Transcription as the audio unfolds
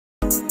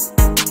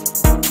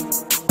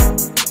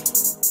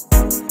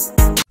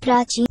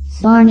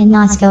Born in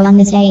Moscow on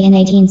this day in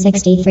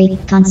 1863,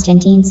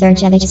 Konstantin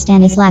Sergeyevich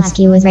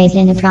Stanislavski was raised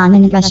in a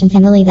prominent Russian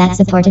family that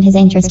supported his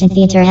interest in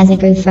theater as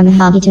it grew from a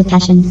hobby to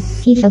passion.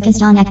 He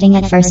focused on acting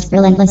at first,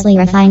 relentlessly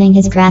refining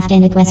his craft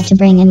in a quest to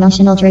bring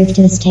emotional truth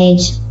to the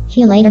stage.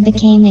 He later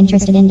became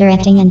interested in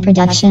directing and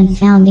production,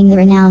 founding the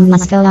renowned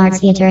Moscow Arts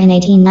Theatre in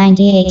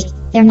 1898.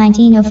 Their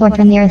 1904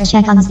 premiere of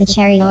Chekhov's The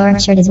Cherry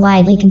Orchard is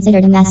widely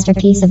considered a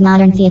masterpiece of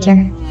modern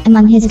theater.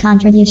 Among his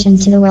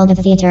contributions to the world of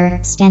theater,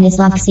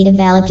 Stanislavski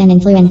developed an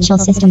influential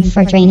system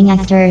for training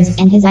actors,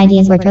 and his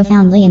ideas were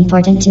profoundly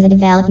important to the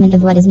development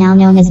of what is now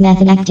known as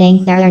method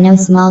acting. There are no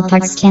small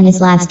parts,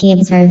 Stanislavski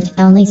observed,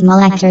 only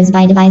small actors.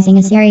 By devising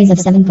a series of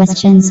 7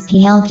 questions,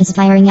 he helped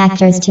aspiring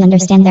actors to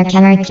understand their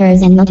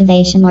characters and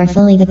motivation more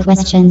fully. The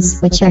questions,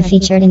 which are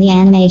featured in the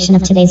animation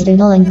of today's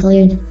Doodle,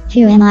 include: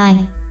 Who am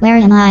I? Where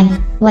am I?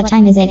 What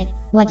time is it?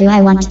 What do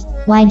I want?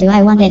 Why do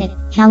I want it?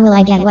 How will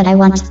I get what I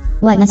want?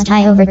 What must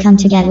I overcome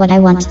to get what I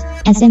want?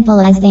 As simple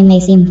as they may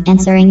seem,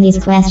 answering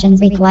these questions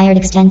required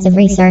extensive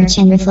research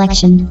and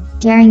reflection.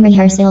 During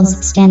rehearsals,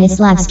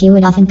 Stanislavski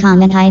would often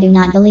comment, "I do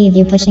not believe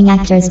you," pushing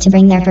actors to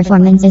bring their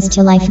performances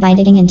to life by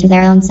digging into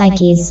their own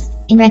psyches.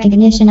 In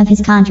recognition of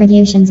his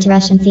contributions to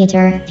Russian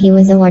theater, he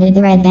was awarded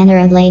the Red Banner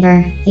of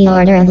Labor, the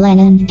Order of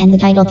Lenin, and the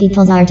title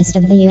People's Artist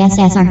of the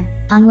USSR.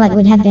 On what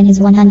would have been his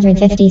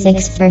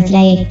 156th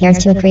birthday, here's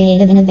to a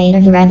creative innovator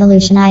who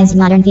revolutionized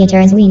modern theater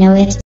as we know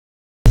it.